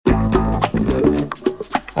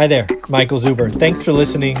Hi there, Michael Zuber. Thanks for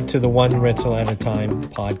listening to the One Rental at a Time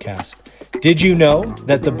podcast. Did you know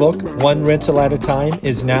that the book One Rental at a Time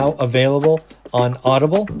is now available on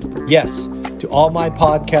Audible? Yes, to all my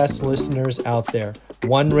podcast listeners out there,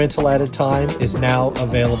 One Rental at a Time is now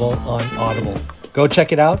available on Audible. Go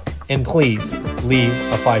check it out and please leave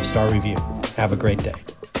a 5-star review. Have a great day.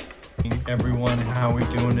 Everyone, how are we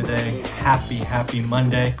doing today? Happy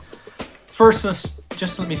Monday. First,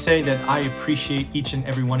 let me say that I appreciate each and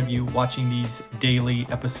every one of you watching these daily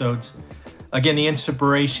episodes. Again, the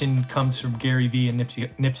inspiration comes from Gary Vee and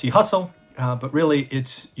Nipsey Hussle, but really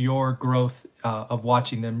it's your growth of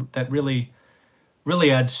watching them that really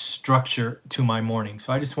adds structure to my morning.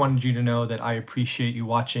 So I just wanted you to know that I appreciate you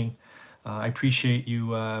watching. I appreciate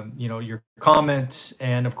you, your comments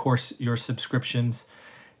and of course your subscriptions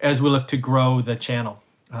as we look to grow the channel.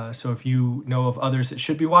 So if you know of others that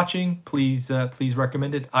should be watching, please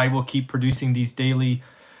recommend it. I will keep producing these daily,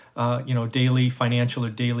 daily financial or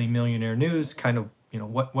daily millionaire news. Kind of,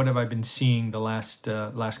 what have I been seeing the last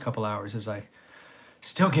couple hours as I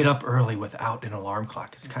still get up early without an alarm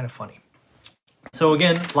clock. It's kind of funny. So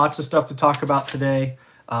again, lots of stuff to talk about today.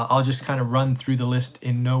 I'll just kind of run through the list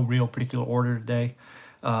in no real particular order today.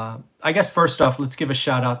 I guess first off, let's give a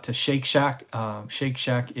shout out to Shake Shack. Shake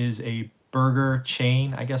Shack is a burger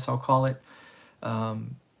chain, I guess I'll call it.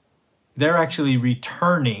 They're actually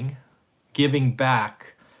giving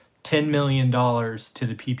back $10 million to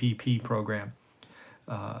the PPP program.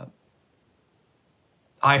 I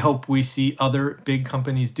hope we see other big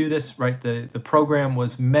companies do this, right? The program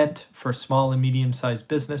was meant for small and medium-sized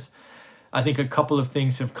business. I think a couple of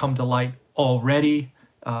things have come to light already.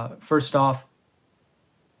 First off,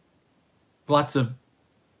 lots of,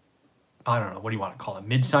 I don't know, what do you want to call it?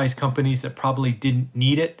 Mid-sized companies that probably didn't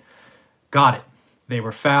need it, got it. They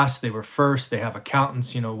were fast, they were first, they have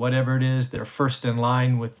accountants, whatever it is. They're first in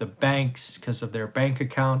line with the banks because of their bank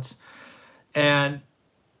accounts. And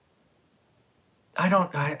I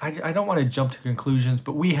don't want to jump to conclusions,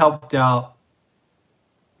 but we helped out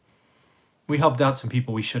some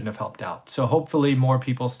people we shouldn't have helped out. So hopefully more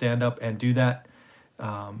people stand up and do that.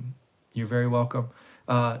 You're very welcome.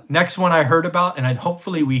 Next one I heard about, and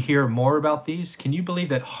hopefully we hear more about these. Can you believe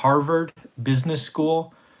that Harvard Business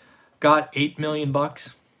School got $8 million?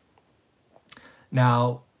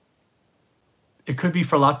 Now, it could be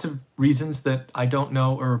for lots of reasons that I don't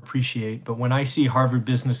know or appreciate, but when I see Harvard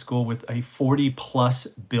Business School with a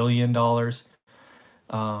 $40+ billion,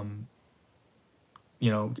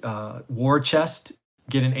 war chest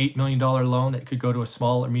get an $8 million loan that could go to a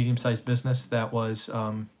small or medium-sized business, that was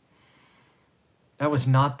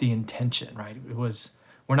not the intention, right?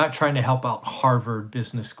 We're not trying to help out Harvard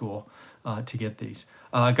Business School to get these.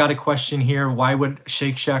 I got a question here. Why would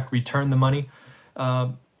Shake Shack return the money?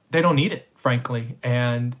 They don't need it, frankly.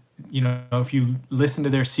 And, if you listen to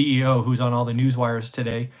their CEO, who's on all the news wires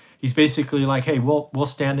today, he's basically like, hey, we'll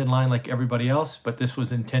stand in line like everybody else, but this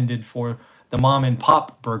was intended for the mom and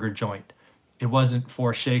pop burger joint. It wasn't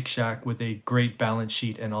for Shake Shack with a great balance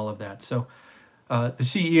sheet and all of that. So the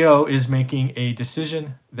CEO is making a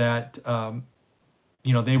decision that,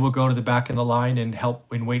 they will go to the back of the line and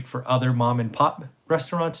help and wait for other mom and pop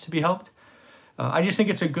restaurants to be helped. I just think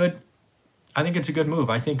it's a good move.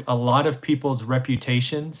 I think a lot of people's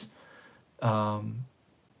reputations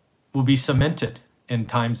will be cemented in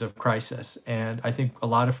times of crisis. And I think a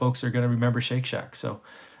lot of folks are going to remember Shake Shack. So,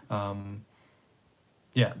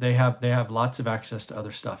 they have lots of access to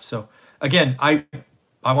other stuff. So again, I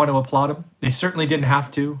want to applaud them. They certainly didn't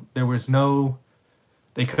have to.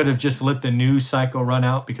 They could have just let the news cycle run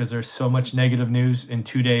out because there's so much negative news in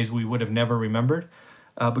 2 days we would have never remembered.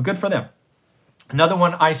 But good for them. Another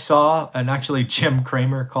one I saw, and actually Jim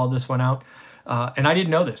Cramer called this one out, and I didn't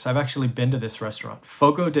know this. I've actually been to this restaurant,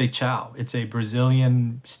 Fogo de Chao. It's a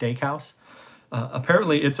Brazilian steakhouse.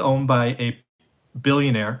 Apparently it's owned by a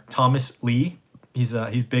billionaire, Thomas Lee. He's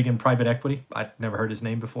big in private equity. I'd never heard his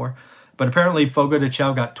name before. But apparently Fogo de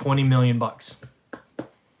Chao got $20 million.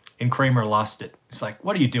 And Kramer lost it. It's like,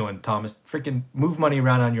 what are you doing, Thomas? Freaking move money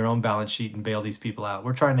around on your own balance sheet and bail these people out.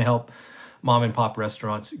 We're trying to help mom and pop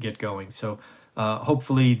restaurants get going. So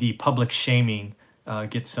hopefully the public shaming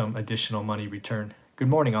gets some additional money returned. Good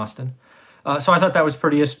morning, Austin. So I thought that was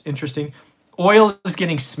pretty interesting. Oil is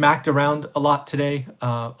getting smacked around a lot today.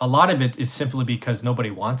 A lot of it is simply because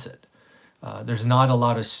nobody wants it. There's not a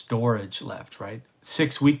lot of storage left, right?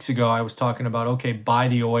 6 weeks ago, I was talking about, okay, buy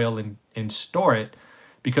the oil and store it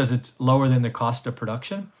because it's lower than the cost of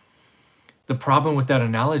production. The problem with that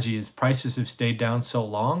analogy is prices have stayed down so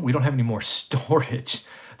long, we don't have any more storage.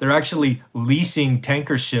 They're actually leasing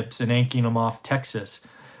tanker ships and anchoring them off Texas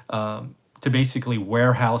to basically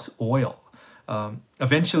warehouse oil.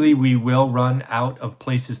 Eventually, we will run out of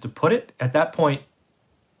places to put it. At that point,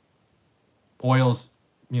 oil's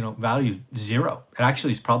value zero. It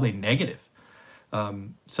actually is probably negative.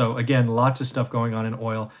 So again, lots of stuff going on in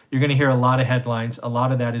oil. You're going to hear a lot of headlines. A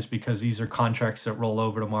lot of that is because these are contracts that roll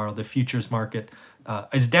over tomorrow. The futures market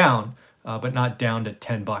is down, but not down to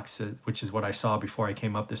 $10, which is what I saw before I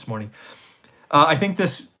came up this morning. I think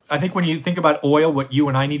when you think about oil, what you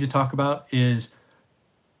and I need to talk about is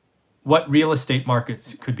what real estate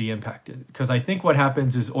markets could be impacted. Because I think what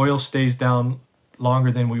happens is oil stays down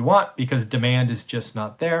longer than we want because demand is just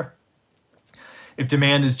not there. If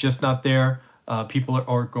demand is just not there, people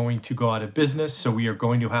are going to go out of business. So we are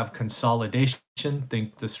going to have consolidation.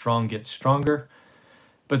 Think the strong get stronger.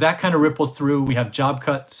 But that kind of ripples through. We have job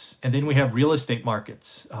cuts, and then we have real estate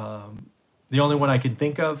markets. The only one I can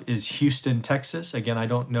think of is Houston, Texas. Again, I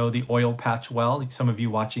don't know the oil patch well. Some of you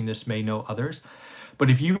watching this may know others. But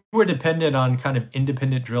if you were dependent on kind of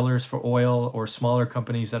independent drillers for oil or smaller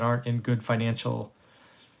companies that aren't in good financial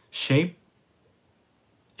shape,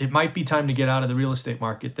 it might be time to get out of the real estate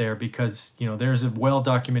market there because, there's a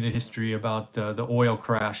well-documented history about the oil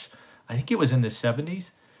crash. I think it was in the 70s.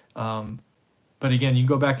 But again, you can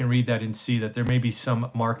go back and read that and see that there may be some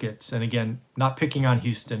markets. And again, not picking on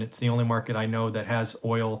Houston. It's the only market I know that has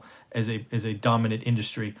oil as a dominant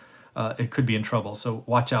industry. It could be in trouble. So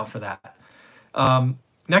watch out for that.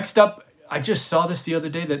 Next up, I just saw this the other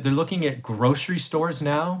day that they're looking at grocery stores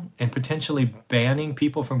now and potentially banning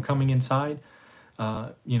people from coming inside.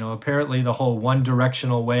 Apparently the whole one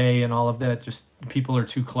directional way and all of that, just people are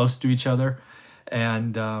too close to each other.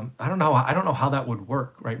 And I don't know how that would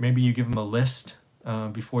work, right? Maybe you give them a list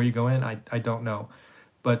before you go in. I don't know.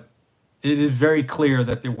 But it is very clear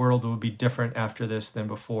that the world will be different after this than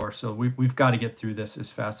before. So we've got to get through this as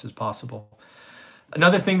fast as possible.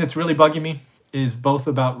 Another thing that's really bugging me is both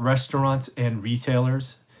about restaurants and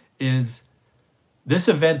retailers is this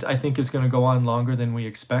event, I think, is going to go on longer than we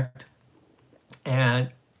expect.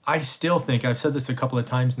 And I still think, I've said this a couple of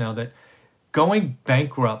times now, that going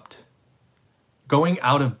bankrupt, going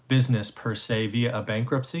out of business per se via a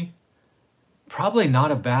bankruptcy, probably not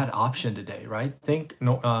a bad option today, right? Think,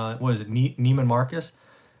 what is it, Neiman Marcus?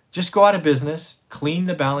 Just go out of business, clean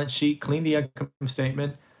the balance sheet, clean the income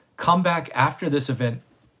statement, come back after this event.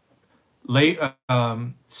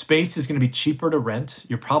 Space is going to be cheaper to rent.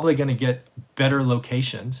 You're probably going to get better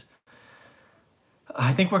locations.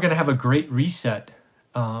 I think we're going to have a great reset.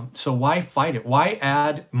 So why fight it? Why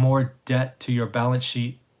add more debt to your balance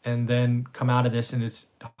sheet and then come out of this and it's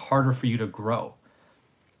harder for you to grow?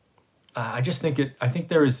 I think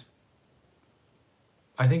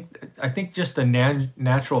just the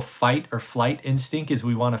natural fight or flight instinct is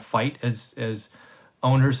we want to fight as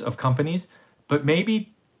owners of companies. But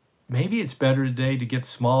maybe it's better today to get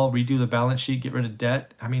small, redo the balance sheet, get rid of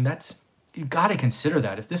debt. I mean, you've got to consider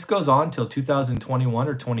that. If this goes on till 2021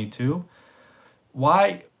 or 22,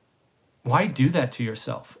 why do that to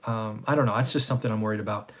yourself? I don't know. That's just something I'm worried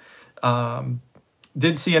about.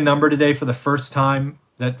 Did see a number today for the first time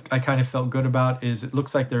that I kind of felt good about. Is it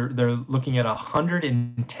looks like they're looking at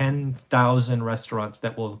 110,000 restaurants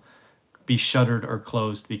that will be shuttered or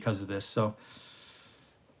closed because of this. So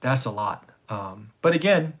that's a lot. But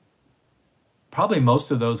again, probably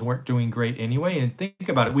most of those weren't doing great anyway. And think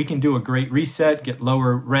about it. We can do a great reset, get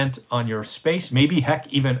lower rent on your space, maybe heck,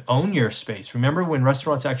 even own your space. Remember when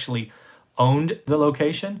restaurants actually owned the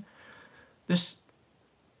location? This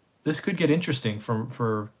could get interesting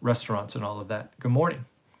for restaurants and all of that. Good morning.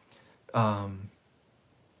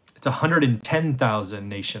 It's 110,000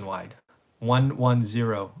 nationwide.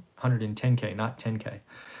 110K, not 10K.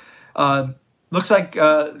 Looks like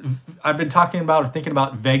I've been thinking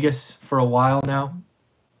about Vegas for a while now.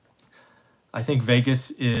 I think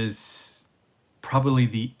Vegas is probably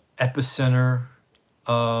the epicenter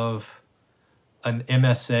of an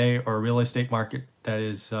MSA or a real estate market that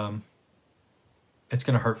is, it's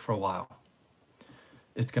going to hurt for a while.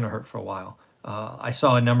 It's going to hurt for a while. I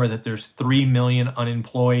saw a number that there's 3 million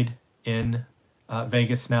unemployed in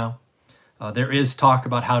Vegas now. There is talk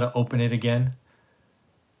about how to open it again.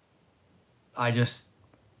 I just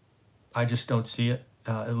don't see it.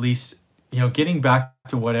 At least, getting back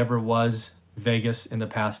to whatever was Vegas in the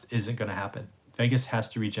past isn't going to happen. Vegas has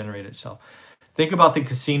to regenerate itself. Think about the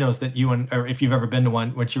casinos that or if you've ever been to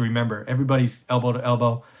one, what you remember. Everybody's elbow to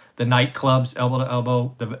elbow. The nightclubs, elbow to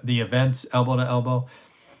elbow. The events, elbow to elbow.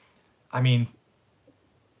 I mean,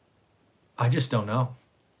 I just don't know.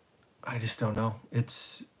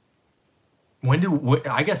 It's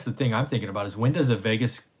I guess the thing I'm thinking about is when does a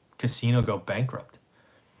Vegas casino go bankrupt?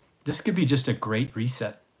 This could be just a great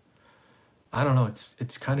reset. I don't know.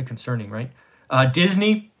 It's kind of concerning, right?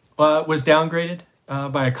 Disney was downgraded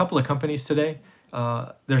by a couple of companies today.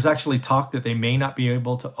 There's actually talk that they may not be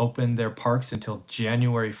able to open their parks until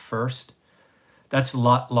January 1st. That's a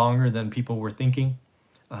lot longer than people were thinking.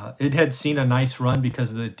 It had seen a nice run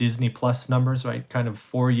because of the Disney Plus numbers, right? Kind of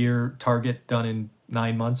 4-year target done in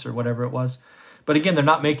 9 months or whatever it was. But again, they're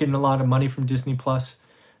not making a lot of money from Disney Plus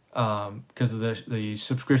because of the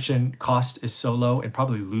subscription cost is so low and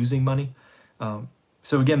probably losing money.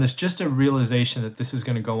 So again, there's just a realization that this is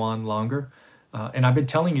going to go on longer. And I've been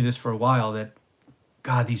telling you this for a while that,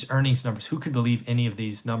 God, these earnings numbers, who could believe any of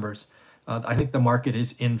these numbers? I think the market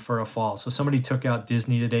is in for a fall. So somebody took out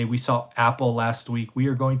Disney today. We saw Apple last week. We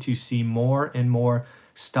are going to see more and more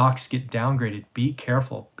stocks get downgraded. Be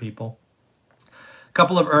careful, people. A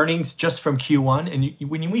couple of earnings just from Q1. And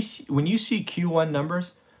when you see Q1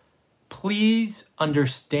 numbers, please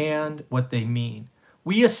understand what they mean.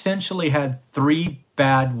 We essentially had 3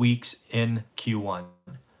 bad weeks in Q1,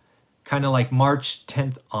 kind of like March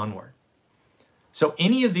 10th onward. So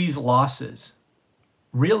any of these losses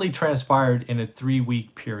really transpired in a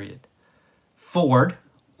 3-week period. Ford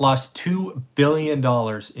lost $2 billion in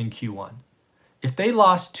Q1. If they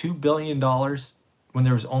lost $2 billion when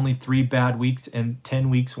there was only 3 bad weeks and 10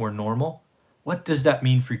 weeks were normal, what does that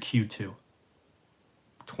mean for Q2?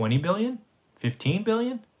 20 billion? 15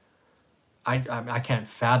 billion? I can't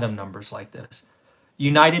fathom numbers like this.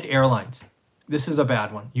 United Airlines. This is a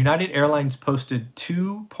bad one. United Airlines posted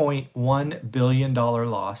 $2.1 billion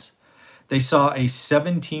loss. They saw a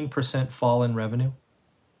 17% fall in revenue.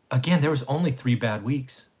 Again, there was only 3 bad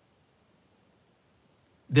weeks.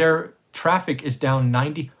 Their traffic is down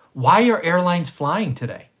 90. Why are airlines flying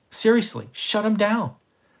today? Seriously, shut them down.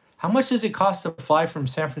 How much does it cost to fly from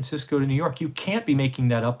San Francisco to New York? You can't be making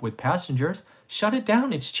that up with passengers. Shut it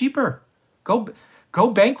down. It's cheaper. Go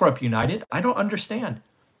bankrupt, United. I don't understand.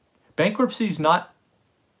 Bankruptcy is not.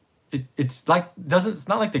 It's not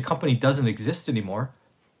like the company doesn't exist anymore.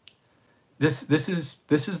 This is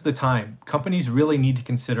the time. Companies really need to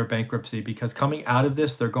consider bankruptcy because coming out of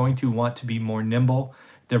this, they're going to want to be more nimble.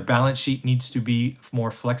 Their balance sheet needs to be more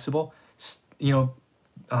flexible. Did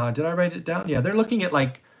I write it down? Yeah, they're looking at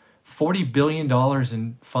like $40 billion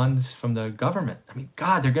in funds from the government. I mean,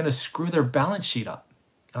 God, they're going to screw their balance sheet up.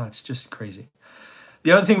 Oh, it's just crazy.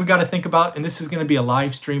 The other thing we got to think about, and this is going to be a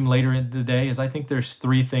live stream later in the day, is I think there's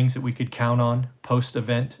 3 things that we could count on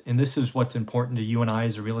post-event. And this is what's important to you and I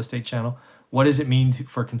as a real estate channel. What does it mean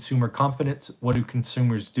for consumer confidence? What do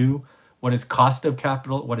consumers do? What is cost of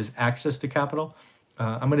capital? What is access to capital?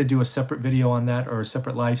 I'm going to do a separate video on that or a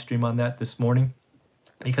separate live stream on that this morning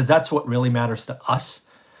because that's what really matters to us.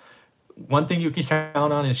 One thing you can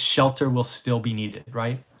count on is shelter will still be needed,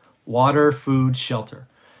 right? Water, food, shelter.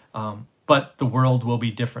 But the world will be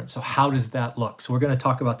different. So how does that look? So we're going to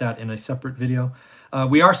talk about that in a separate video.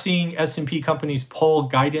 We are seeing S&P companies pull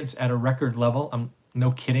guidance at a record level.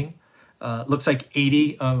 No kidding. Looks like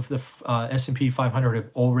 80 of the S&P 500 have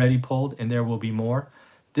already pulled, and there will be more.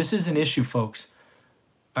 This is an issue, folks.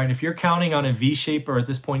 All right, if you're counting on a V-shape or at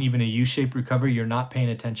this point even a U-shape recovery, you're not paying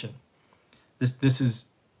attention. This is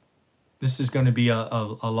going to be a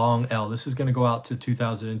long L. This is going to go out to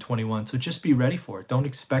 2021. So just be ready for it. Don't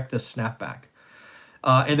expect a snapback.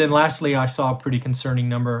 And then lastly, I saw a pretty concerning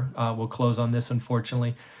number. We'll close on this,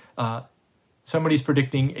 unfortunately. Somebody's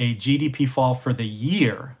predicting a GDP fall for the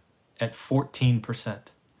year at 14%.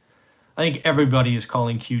 I think everybody is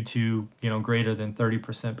calling Q2, greater than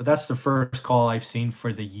 30%, but that's the first call I've seen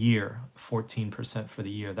for the year, 14% for the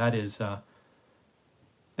year. That is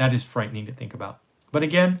frightening to think about. But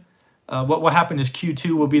again, what will happen is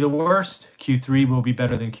Q2 will be the worst, Q3 will be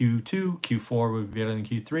better than Q2, Q4 will be better than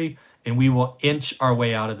Q3, and we will inch our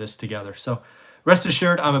way out of this together. So rest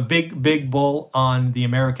assured, I'm a big bull on the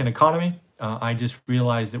American economy. I just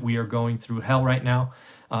realized that we are going through hell right now,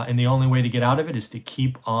 and the only way to get out of it is to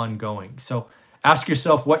keep on going. So ask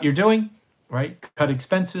yourself what you're doing, right? Cut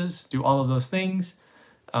expenses, do all of those things.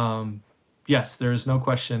 Yes, there is no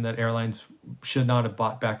question that airlines should not have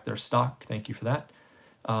bought back their stock. Thank you for that.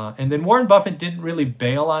 And then Warren Buffett didn't really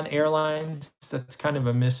bail on airlines. That's kind of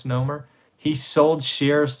a misnomer. He sold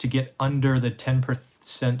shares to get under the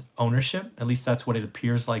 10% ownership. At least that's what it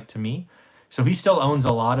appears like to me. So he still owns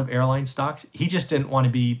a lot of airline stocks. He just didn't want to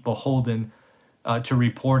be beholden to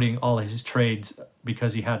reporting all of his trades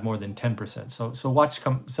because he had more than 10%. So watch,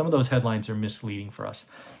 some of those headlines are misleading for us.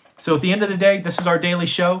 So at the end of the day, this is our daily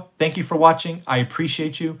show. Thank you for watching. I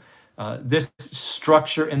appreciate you. This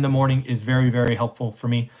structure in the morning is very helpful for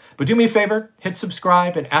me. But do me a favor, hit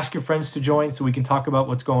subscribe and ask your friends to join so we can talk about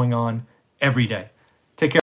what's going on every day.